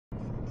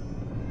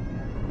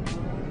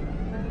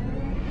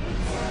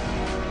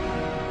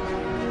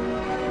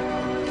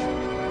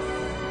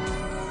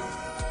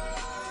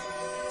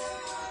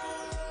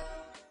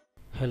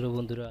Hello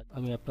বন্ধুরা,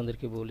 আমি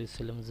আপনাদেরকে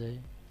বলেছিলাম যে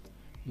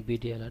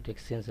বিডিএলআর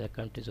এক্সচেঞ্জ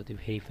অ্যাকাউন্টে যদি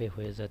ভেরিফাই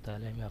হয়ে যায়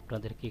তাহলে আমি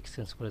আপনাদেরকে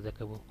এক্সচেঞ্জ করে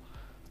দেখাবো।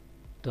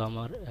 তো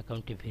আমার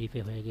অ্যাকাউন্টটি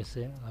ভেরিফাই হয়ে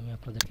গেছে, আমি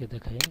আপনাদেরকে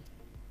দেখাই।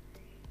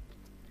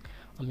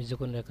 আমি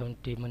যখন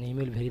অ্যাকাউন্টটি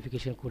ইমেল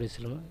ভেরিফিকেশন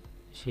করেছিলাম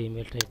সেই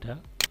ইমেলটা এটা।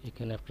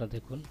 এখানে আপনারা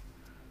দেখুন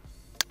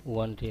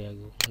 1 ডে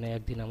আগো,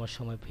 একদিন আমার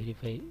সময়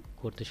ভেরিফাই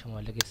করতে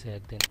সময় লেগেছে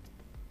একদিন।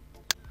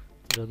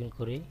 লগ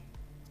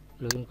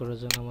ইন করার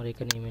জন্য আমার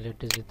এখানে ইমেল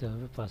অ্যাড্রেস দিতে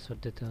হবে,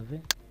 পাসওয়ার্ড দিতে হবে।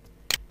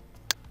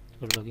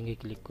 লগ ইনে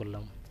ক্লিক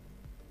করলাম।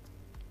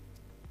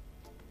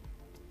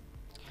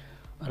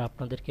 আর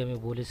আপনাদেরকে আমি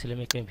বলেছিলাম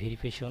এখানে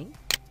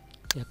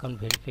অ্যাকাউন্ট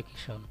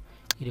ভেরিফিকেশন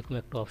এরকম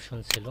একটা অপশন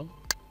ছিল,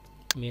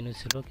 মেনু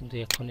ছিল, কিন্তু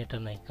এখন এটা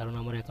নাই, কারণ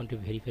আমার অ্যাকাউন্টটি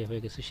ভেরিফাই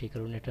হয়ে গেছে, সেই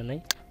কারণে এটা নাই।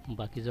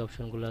 বাকি যে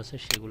অপশনগুলো আছে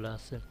সেগুলো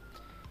আছে।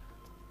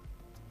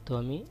 তো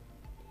আমি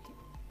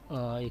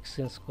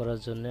এক্সচেঞ্জ করার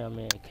জন্য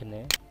আমি এখানে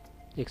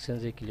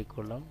এক্সচেঞ্জে ক্লিক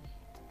করলাম।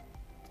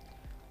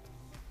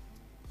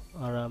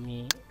 আর আমি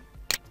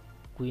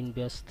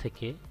কুইনবেস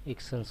থেকে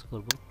এক্সচেঞ্জ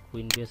করব।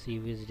 কুইনবেস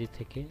ইউএসডি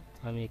থেকে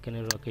আমি এখানে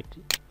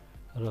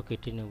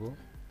রকেটে নেব,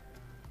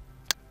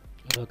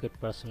 রকেট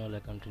পার্সোনাল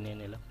অ্যাকাউন্টে নিয়ে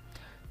নিলাম।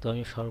 তো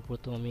আমি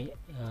সর্বপ্রথম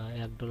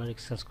 $1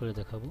 এক্সচেঞ্জ করে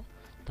দেখাবো,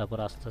 তারপর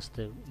আস্তে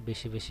আস্তে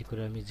বেশি বেশি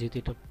করে আমি, যেহেতু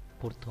এটা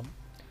প্রথম,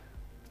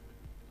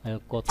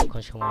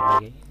 কতক্ষণ সময়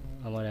লাগে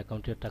আমার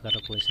অ্যাকাউন্টের টাকাটা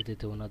পৌঁছে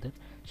দিতে ওনাদের,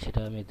 সেটা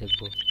আমি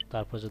দেখব।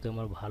 তারপর যদি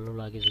আমার ভালো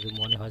লাগে, যদি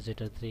মনে হয় যে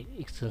এটাতে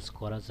এক্সচেঞ্জ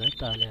করা যায়,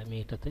 তাহলে আমি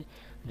এটাতে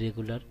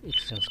রেগুলার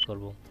এক্সচেঞ্জ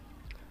করব।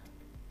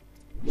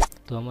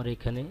 তো আমার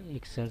এখানে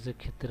এক্সচেঞ্জের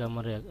ক্ষেত্রে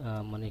আমার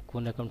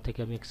কোন অ্যাকাউন্ট থেকে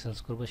আমি এক্সচেঞ্জ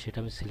করব সেটা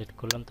আমি সিলেক্ট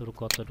করলাম। তো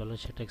কত ডলার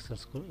সেটা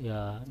এক্সচেঞ্জ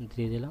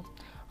দিয়ে দিলাম।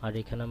 আর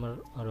এখানে আমার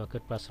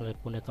রকেট পার্সোনাল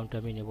কোন অ্যাকাউন্টে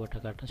আমি নেব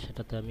টাকাটা,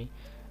 সেটাতে আমি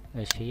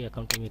সেই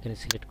অ্যাকাউন্টে আমি এখানে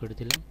সিলেক্ট করে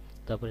দিলাম।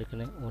 তারপর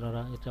এখানে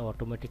ওনারা এটা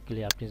অটোমেটিকলি,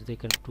 আপনি যদি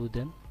এখানে 2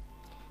 দেন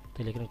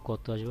তাহলে এখানে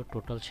কত আসবে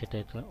টোটাল, সেটা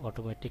এখানে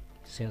অটোমেটিক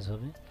চেঞ্জ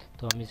হবে।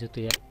 তো আমি যেহেতু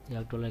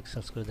 $1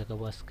 এক্সচেঞ্জ করে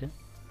দেখাবো আজকে,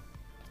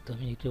 তো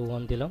আমি এটা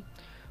 1 দিলাম।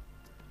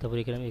 তারপর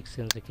এখানে আমি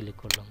এক্সচেঞ্জে ক্লিক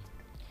করলাম।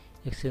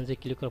 এক্সচেঞ্জে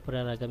ক্লিক করার পরে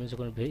আর আগে আমি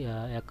যখন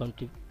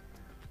অ্যাকাউন্টটি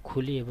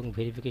খুলি এবং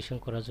ভেরিফিকেশন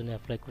করার জন্য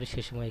অ্যাপ্লাই করি,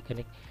 সে সময়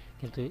এখানে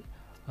কিন্তু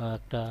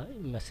একটা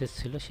মেসেজ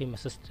ছিল, সেই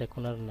মেসেজটা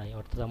এখন আর নাই,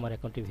 অর্থাৎ আমার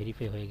অ্যাকাউন্টটি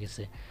ভেরিফাই হয়ে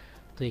গেছে।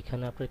 তো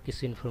এখানে আপনার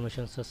কিছু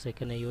ইনফরমেশনস আছে।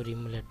 এখানে ইউর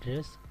ইমেল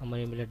অ্যাড্রেস, আমার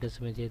ইমেল অ্যাড্রেস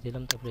আমি দিয়ে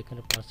দিলাম। তারপর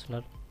এখানে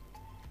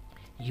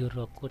your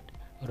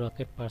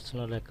rocket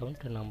personal account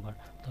number.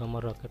 তো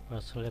আমার রকেট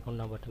পার্সোনাল অ্যাকাউন্ট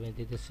নাম্বারটা আমি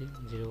দিয়ে দিয়েছি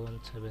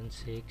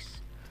 0176।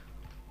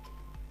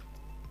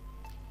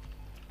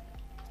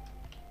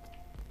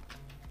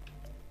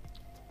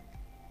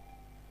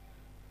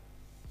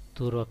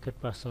 তো রকেট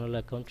পার্সোনাল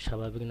অ্যাকাউন্ট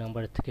স্বাভাবিক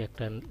নাম্বারের থেকে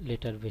একটা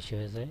লেটার বেশি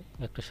হয়ে যায়,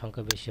 একটা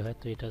সংখ্যা বেশি হয়।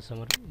 তো এটা হচ্ছে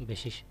আমার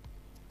বেশি,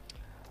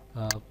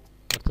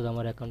 অর্থাৎ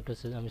আমার অ্যাকাউন্ট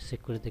হচ্ছে, আমি চেক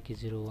করে দেখি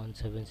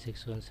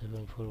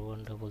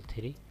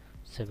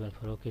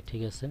 017617413374। ওকে,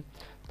 ঠিক আছে।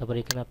 তারপর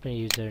এখানে আপনার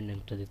ইউজার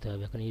নেমটা দিতে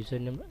হবে। এখন ইউজার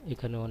নেম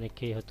এখানে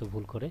অনেকেই হয়তো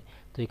ভুল করে,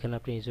 তো এখানে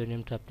আপনি ইউজার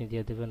নেমটা আপনি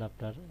দিয়ে দেবেন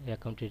আপনার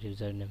অ্যাকাউন্টের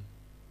ইউজার নেম,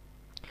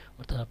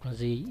 অর্থাৎ আপনার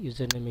যে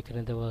ইউজার নেম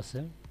এখানে দেওয়া আছে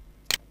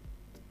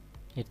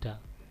এটা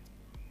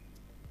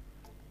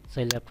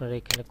চাইলে আপনারা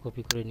এখানে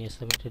কপি করে নিয়ে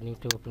আসলাম। এটা নিউ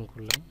ট্যাব ওপেন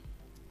করলাম,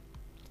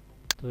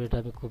 তো এটা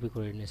আমি কপি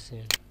করে নিয়েছি।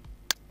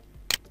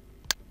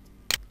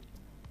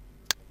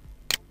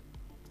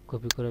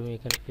 কপি করে আমি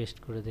এখানে পেস্ট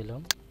করে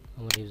দিলাম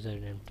আমার ইউজার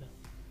নেমটা।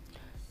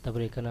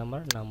 তারপর এখানে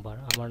আমার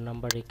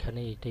নাম্বার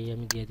এখানে এটাই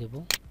আমি দিয়ে দেব।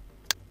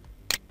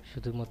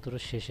 শুধুমাত্র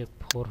শেষে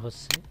 4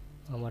 হচ্ছে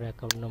আমার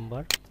account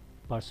number,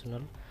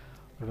 personal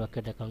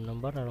rocket account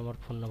number, আর আমার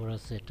ফোন নাম্বার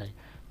আছে এটাই।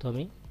 তো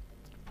আমি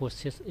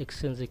প্রসেস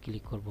এক্সচেঞ্জে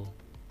ক্লিক করব।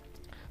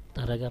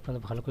 তার আগে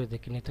আপনাদের ভালো করে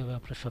দেখে নিতে হবে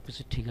আপনার সব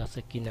কিছু ঠিক আছে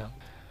কি না।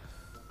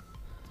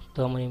 তো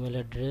আমার ইমেল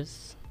অ্যাড্রেস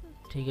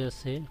ঠিক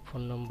আছে,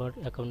 ফোন নাম্বার,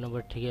 অ্যাকাউন্ট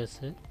নাম্বার ঠিক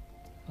আছে,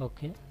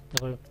 ওকে।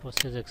 তারপর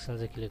প্রসেস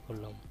এক্সচেঞ্জে ক্লিক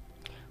করলাম।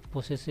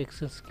 প্রসেস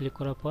এক্সচেঞ্জ ক্লিক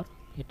করার পর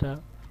এটা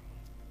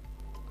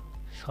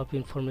সব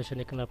ইনফরমেশন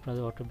এখানে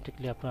আপনাদের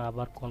অটোমেটিকলি আপনার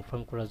আবার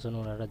কনফার্ম করার জন্য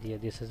ওনারা দিয়ে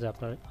দিয়েছে যে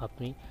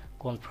আপনি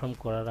কনফার্ম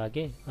করার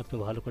আগে আপনি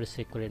ভালো করে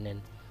চেক করে নেন।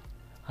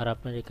 আর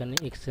আপনার এখানে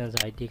এক্সচেঞ্জ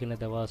আইডি এখানে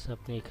দেওয়া আছে,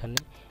 আপনি এখানে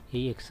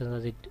এই এক্সচেঞ্জ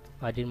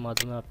আইডির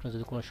মাধ্যমে আপনার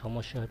যদি কোনো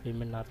সমস্যা হয়,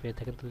 পেমেন্ট না পেয়ে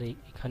থাকেন, তাহলে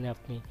এখানে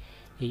আপনি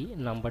এই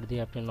নাম্বার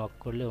দিয়ে আপনি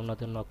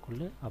ওনাদের নক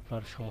করলে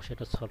আপনার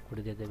সমস্যাটা সলভ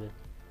করে দিয়ে দেবে।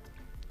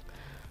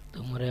 তো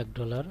আমার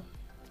 $1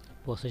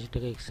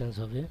 85 এক্সচেঞ্জ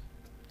হবে।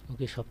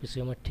 ওকে, সব কিছু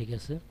আমার ঠিক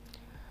আছে।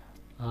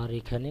 আর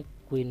এখানে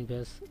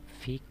কুইনবেস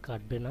ফি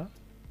কাটবে না,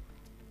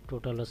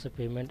 টোটাল আছে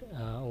পেমেন্ট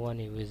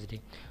 $1।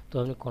 তো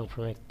আমি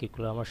কনফার্মে ক্লিক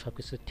করলাম, আমার সব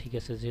কিছু ঠিক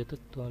আছে যেহেতু।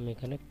 তো আমি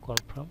এখানে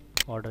কনফার্ম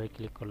অর্ডারে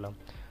ক্লিক করলাম।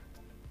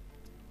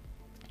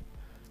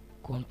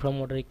 কনফার্ম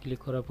অর্ডারে ক্লিক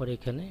করার পর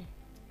এখানে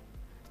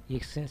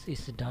এক্সচেঞ্জ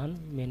ইজ ডান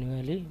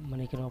ম্যানুয়ালি,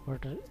 এখানে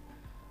অপারেটর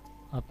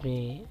আপনি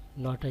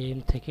 9টা AM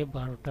থেকে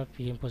 12টা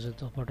PM পর্যন্ত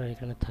অপারেটর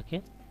এখানে থাকে।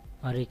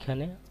 আর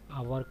এখানে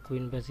আবার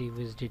কুইনবেস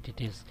ইউএসডি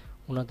ডিটেলস,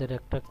 ওনাদের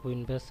একটা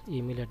কুইনবেস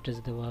ইমেল অ্যাড্রেস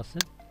দেওয়া আছে,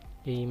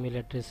 এই ইমেল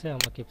অ্যাড্রেসে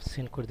আমাকে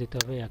সেন্ড করে দিতে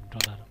হবে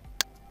 $1।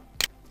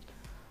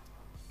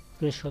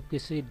 সব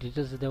কিছুই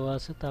ডিটেলস দেওয়া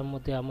আছে, তার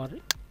মধ্যে আমার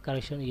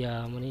কারেকশন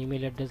মানে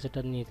ইমেল অ্যাড্রেস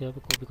যেটা নিতে হবে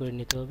কপি করে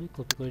নিতে হবে,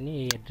 কপি করে নিয়ে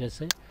এই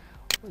অ্যাড্রেসে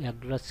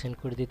 $1 সেন্ড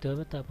করে দিতে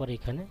হবে। তারপর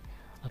এখানে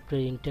আপনার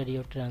inter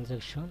your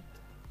transaction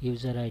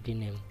user ID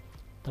name,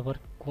 তারপর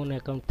কোন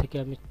অ্যাকাউন্ট থেকে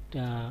আমি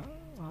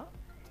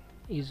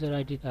ইউজার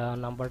আইডি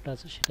নাম্বারটা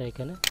আছে সেটা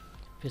এখানে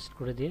পেস্ট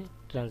করে দিয়ে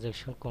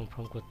ট্রানজ্যাকশন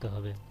কনফার্ম করতে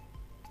হবে।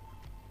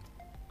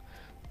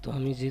 তো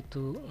আমি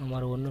যেহেতু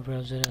আমার অন্য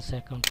ব্রাউজারে আছে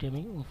অ্যাকাউন্টটি,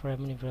 আমি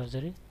প্রাইমারি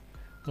ব্রাউজারে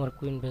আমার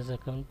কুইনবেজ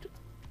অ্যাকাউন্ট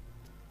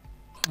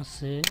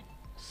আছে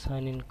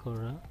সাইন ইন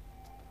করা,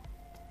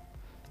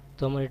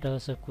 তো আমার এটা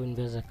আছে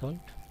কুইনবেজ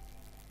অ্যাকাউন্ট।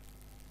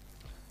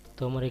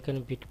 তো আমার এখানে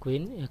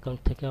বিটকয়েন অ্যাকাউন্ট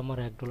থেকে আমার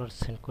 $1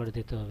 সেন্ড করে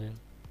দিতে হবে।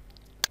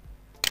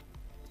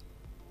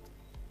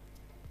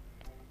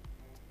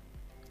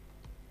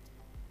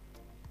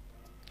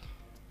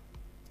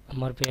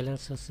 আমার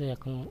ব্যালেন্স আছে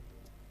এখন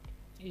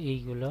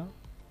এইগুলো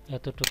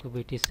এতটুকু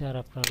বিটিসি, আর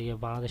আপনার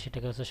বাংলাদেশি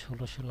টাকা আছে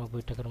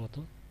 1690 টাকার মতো,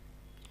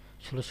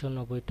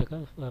 1690 টাকা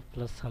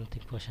প্লাস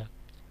সামথিং পয়সা।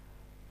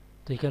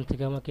 তো এখান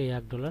থেকে আমাকে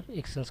 $1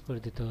 এক্সচেঞ্জ করে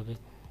দিতে হবে।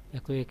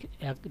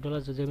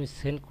 $1 যদি আমি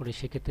সেন্ড করি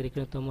সেক্ষেত্রে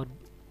এখানে তো আমার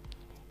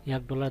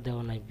 $1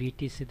 দেওয়া নাই,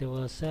 বিটিসি দেওয়া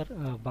আছে আর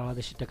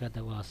বাংলাদেশি টাকা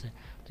দেওয়া আছে।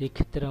 তো এই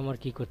ক্ষেত্রে আমার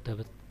কি করতে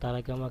হবে, তার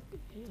আগে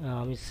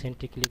আমি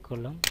সেন্টে ক্লিক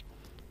করলাম,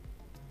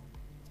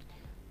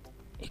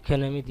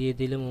 এখানে আমি দিয়ে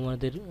দিলাম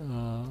আমাদের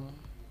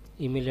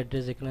ইমেল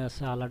অ্যাড্রেস, এখানে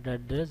আছে আলাদা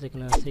অ্যাড্রেস,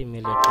 এখানে আছে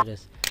ইমেল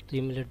অ্যাড্রেস। তো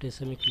ইমেল অ্যাড্রেস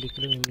আমি ক্লিক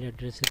করলাম, ইমেল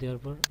অ্যাড্রেসে দেওয়ার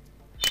পর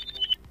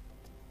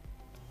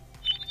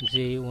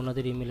যে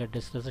ওনাদের ইমেল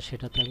অ্যাড্রেসটা আছে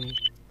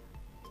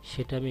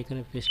সেটা আমি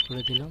এখানে পেস্ট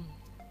করে দিলাম।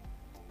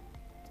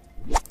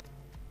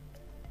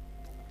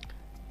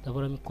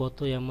 তারপর আমি কত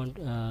অ্যামাউন্ট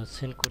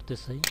সেন্ড করতে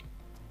চাই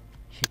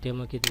সেটা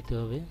আমাকে দিতে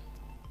হবে।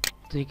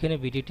 তো এখানে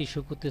বিডিটি শো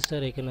করতেছে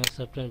আর এখানে আছে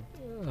আপনার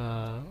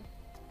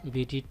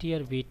বিডিটি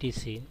আর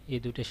বিটিসি, এই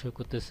দুটো শো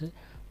করতেছে।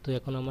 তো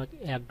এখন আমাকে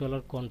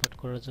 $1 কনভার্ট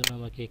করার জন্য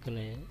আমাকে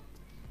এখানে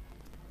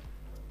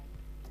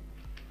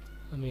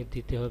আমি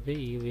দিতে হবে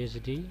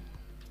ইউএসডি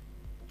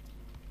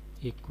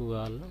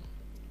ইকুয়াল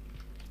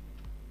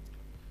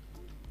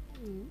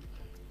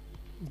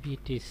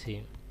বিটিসি।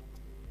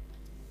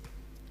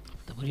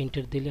 তারপর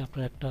ইন্টার দিলে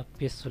আপনার একটা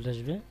পেজ চলে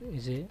আসবে,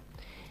 এই যে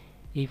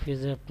এই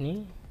পেজে আপনি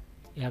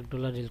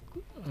 $1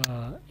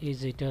 এই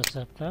যেটা আছে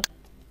আপনার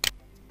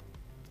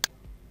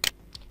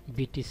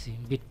বিটিসি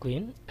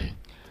বিটকয়েন,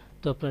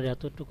 তো আপনার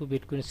এতটুকু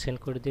বিটকয়েন সেন্ড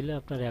করে দিলে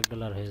আপনার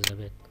 $1 হয়ে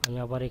যাবে। আমি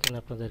আবার এখানে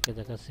আপনাদেরকে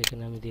দেখাচ্ছি,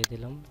 এখানে আমি দিয়ে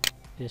দিলাম,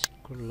 পেস্ট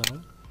করলাম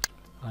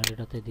আর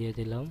এটাতে দিয়ে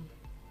দিলাম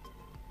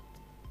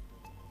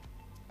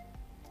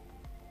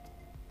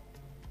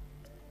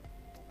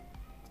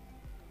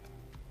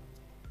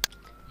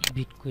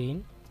বিটকয়েন।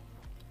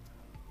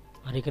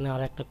 আর এখানে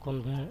আর একটা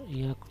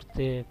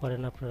করতে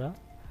পারেন আপনারা,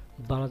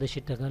 বাংলাদেশি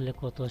টাকা হলে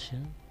কত আসে,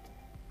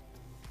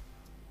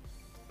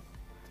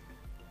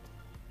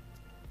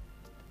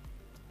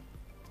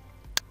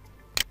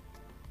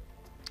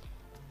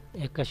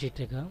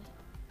 $81।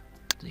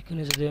 তো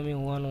এখানে যদি আমি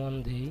 11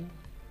 দিই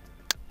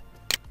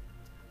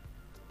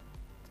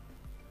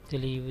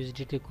তাহলে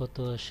ইউএসডিতে কত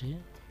আসে,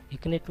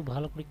 এখানে একটু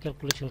ভালো করে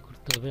ক্যালকুলেশন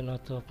করতে হবে,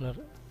 নয়তো আপনার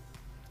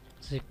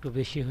একটু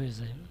বেশি হয়ে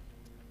যায়।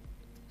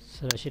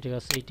 84 টাকা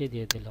সেইটাই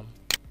দিয়ে দিলাম,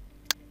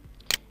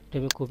 এটা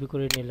আমি কপি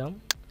করে নিলাম,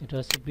 এটা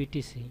হচ্ছে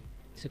বিটিসি,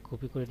 সে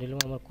কপি করে নিলাম,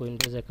 আমার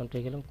কোইনবেজ অ্যাকাউন্টে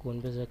গেলাম,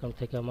 কোইনবেজ অ্যাকাউন্ট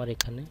থেকে আমার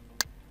এখানে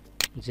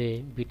যে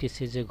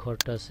বিটিসি যে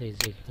ঘরটা আছে এই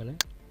যে এখানে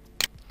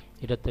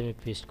এটাতে আমি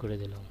পেস্ট করে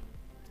দিলাম।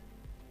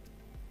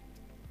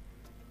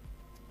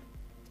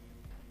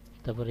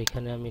 তারপর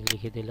এখানে আমি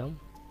লিখে দিলাম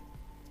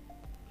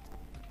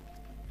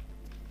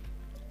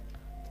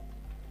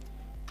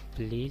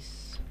please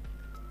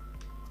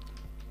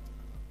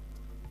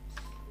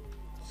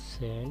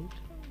send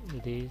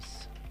this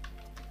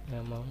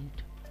amount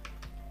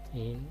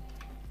in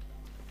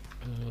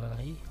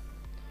my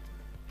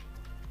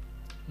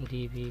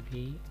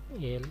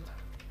DBBL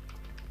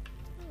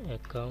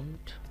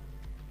account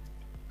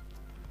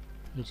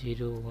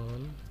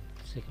 01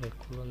 second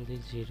colon the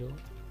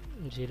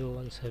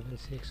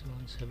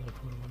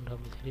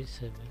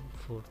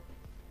 0017617413374।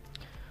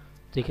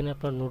 তো এখানে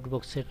আপনার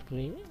নোটবক্সে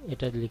আপনি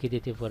এটা লিখে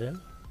দিতে পারেন,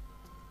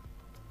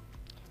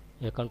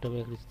 অ্যাকাউন্ট আমি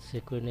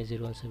চেক করে নিই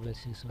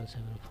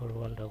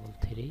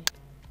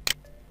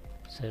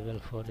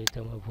 01761741334, এটা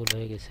আমার ভুল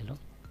হয়ে গেছিলো।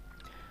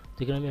 তো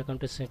এখানে আমি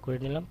অ্যাকাউন্টটা চেক করে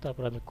নিলাম,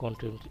 তারপর আমি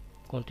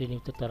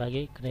কন্টিনিউতে তার আগে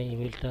এখানে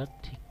ইমেলটা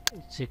ঠিক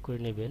চেক করে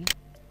নেবেন,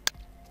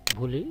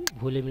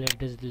 ভুল ইমেল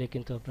অ্যাড্রেস দিলে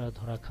কিন্তু আপনারা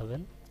ধরা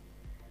খাবেন,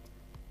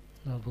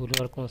 ভুল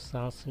হওয়ার কোনো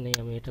চান্স নেই।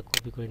 আমি এটা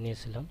কপি করে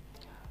নিয়েছিলাম,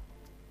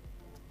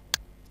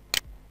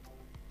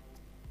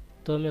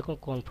 তো আমি এখন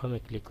কনফার্মে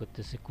ক্লিক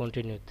করতেছি,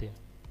 কন্টিনিউতে।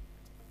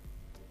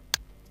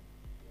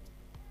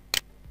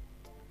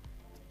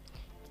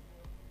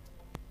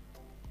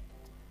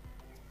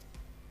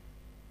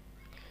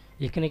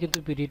 এখানে কিন্তু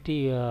বিডিটি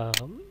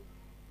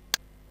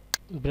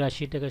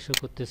 82 টাকা শো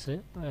করতেছে,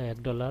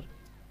 $1।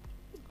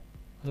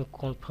 আমি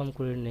কনফার্ম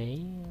করে নেই,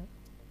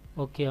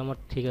 ওকে আমার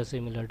ঠিক আছে,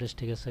 ইমেল অ্যাড্রেস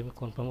ঠিক আছে, আমি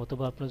কনফার্ম।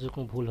 অথবা আপনার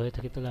যখন ভুল হয়ে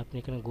থাকে তাহলে আপনি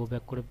এখানে গো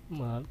ব্যাক করে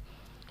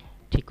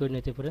ঠিক করে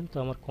নিতে পারেন। তো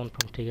আমার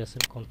কনফার্ম ঠিক আছে,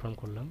 কনফার্ম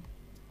করলাম।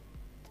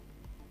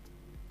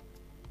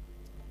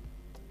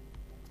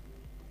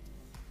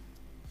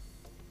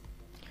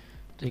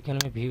 তো এখানে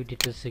আমি ভিউ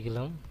ডিটেলসে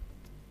গেলাম,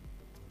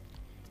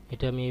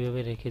 এটা আমি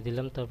এইভাবে রেখে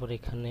দিলাম। তারপর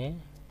এখানে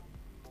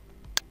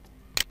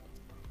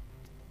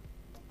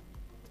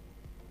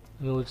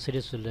আমি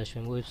ওয়েবসাইটে চলে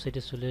আসলাম।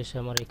 ওয়েবসাইটে চলে এসে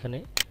আমার এখানে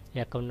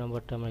অ্যাকাউন্ট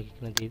নাম্বারটা আমাকে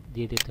এখানে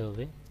দিয়ে দিতে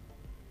হবে।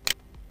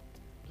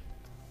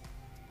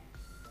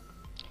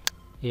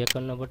 এই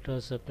অ্যাকাউন্ট নাম্বারটা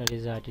হচ্ছে আপনার এই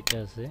যে আইডিটা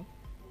আছে,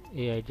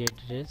 এই আইডি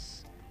অ্যাড্রেস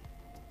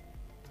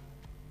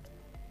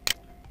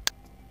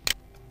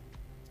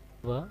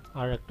বা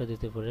আর একটা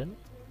দিতে পারেন।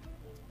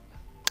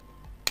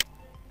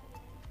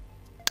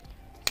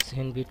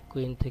 সেন্ড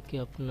বিটকয়েন থেকে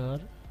আপনার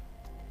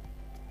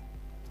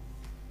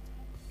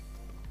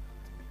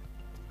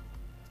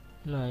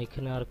না,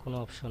 এখানে আর কোনো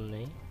অপশন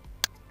নেই।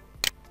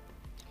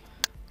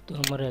 তো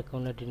আমার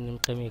অ্যাকাউন্ট আইডি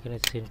নেমটা আমি এখানে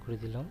সেন্ড করে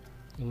দিলাম।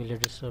 ইমেল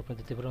অ্যাড্রেসটা আপনি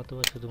দিতে পারেন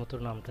অথবা শুধুমাত্র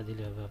নামটা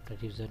দিলে হবে, আপনার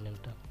ইউজার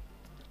নেমটা।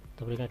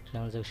 তারপরে এখানে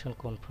ট্রানজ্যাকশন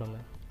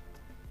কনফার্মে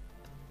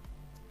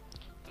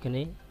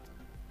এখানে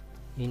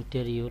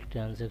inter your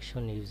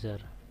transaction user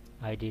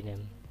ID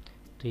name,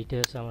 তো এইটা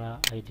হচ্ছে আমরা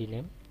আইডি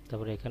নেম।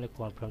 তারপরে এখানে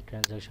কনফার্ম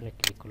ট্রানজ্যাকশনে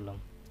ক্লিক করলাম।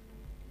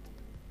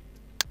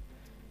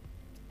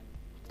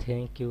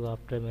 Thank you,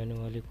 after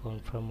manually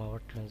confirm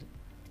our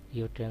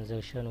your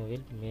transaction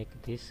will make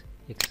this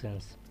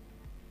exchange.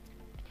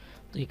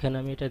 তো এখানে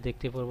আমি এটা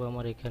দেখতে পারবো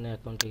আমার এখানে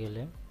অ্যাকাউন্টে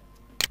গেলে,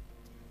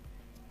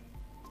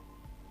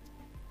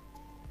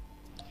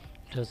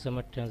 এটা হচ্ছে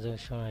আমার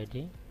ট্রানজ্যাকশন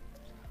আইডি।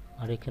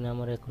 আর এখানে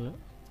আমার এখন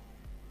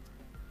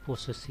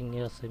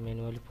প্রসেসিংয়ে আছে,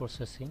 ম্যানুয়ালি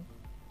প্রসেসিং।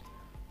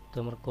 তো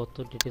আমার কত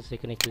ডিটেলস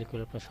এখানে ক্লিক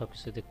করলে আপনারা সব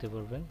কিছু দেখতে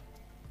পারবেন।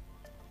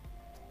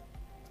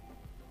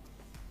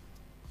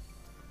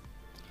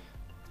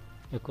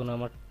 এখন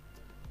আমার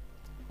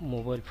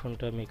মোবাইল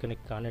ফোনটা আমি এখানে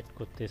কানেক্ট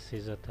করতেছি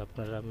যাতে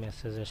আপনারা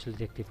মেসেজ আসলে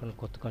দেখতে পান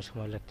কতক্ষণ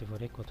সময় লাগতে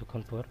পারে,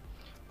 কতক্ষণ পর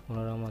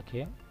ওনারা আমাকে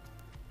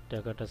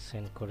টাকাটা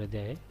সেন্ড করে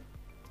দেয়।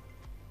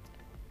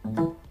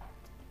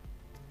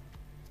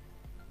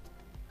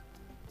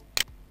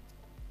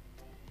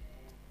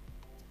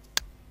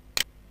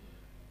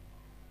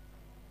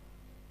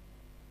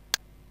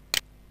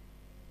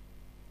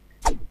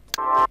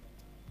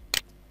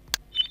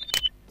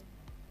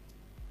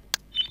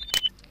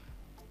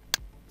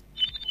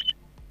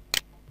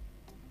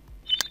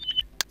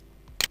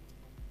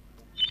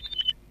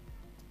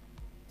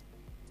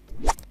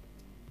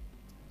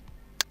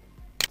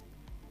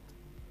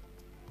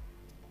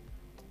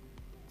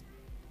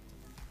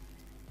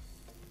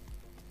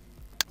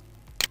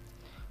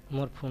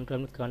 আমার ফোনটা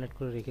আমি কানেক্ট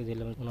করে রেখে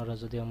দিলাম। ওনারা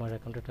যদি আমার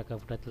অ্যাকাউন্টে টাকা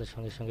পাঠায় তাহলে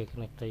সঙ্গে সঙ্গে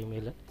এখানে একটা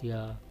ইমেল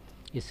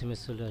SMS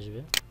চলে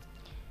আসবে।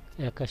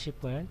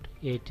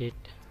 81.88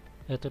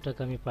 এত টাকা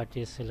আমি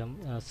পাঠিয়েছিলাম,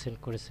 সেন্ড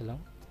করেছিলাম।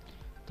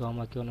 তো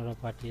আমাকে ওনারা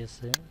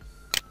পাঠিয়েছে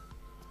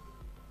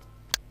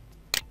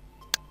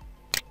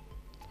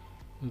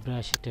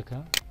 82 টাকা।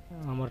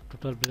 আমার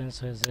টোটাল ব্যালেন্স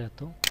হয়েছে এত।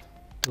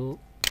 তো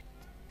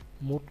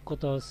মোট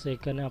কথা হচ্ছে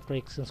এখানে আপনারা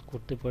এক্সচেঞ্জ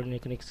করতে পারেন।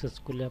 এখানে এক্সচেঞ্জ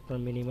করলে আপনার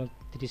মিনিমাম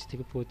 30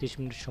 থেকে 35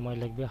 মিনিট সময়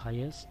লাগবে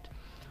হাইয়েস্ট।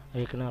 আর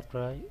এখানে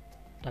আপনারা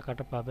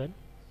টাকাটা পাবেন।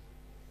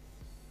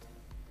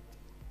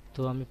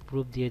 তো আমি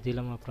প্রুফ দিয়ে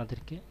দিলাম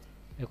আপনাদেরকে।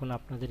 এখন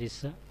আপনাদের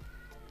ইচ্ছা,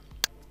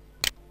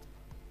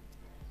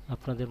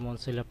 আপনাদের মন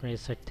চাইলে আপনারা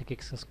এই সাইট থেকে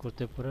এক্সচেঞ্জ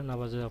করতে পারেন।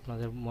 আবার যদি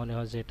আপনাদের মনে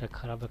হয় যে এটা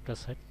খারাপ একটা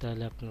সাইট,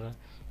 তাহলে আপনারা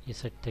এই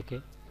সাইট থেকে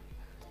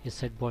এই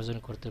সাইট বর্জন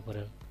করতে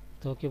পারেন।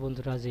 তো ওকে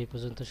বন্ধুরা, আজ এই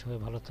পর্যন্ত, সবাই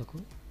ভালো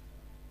থাকুন।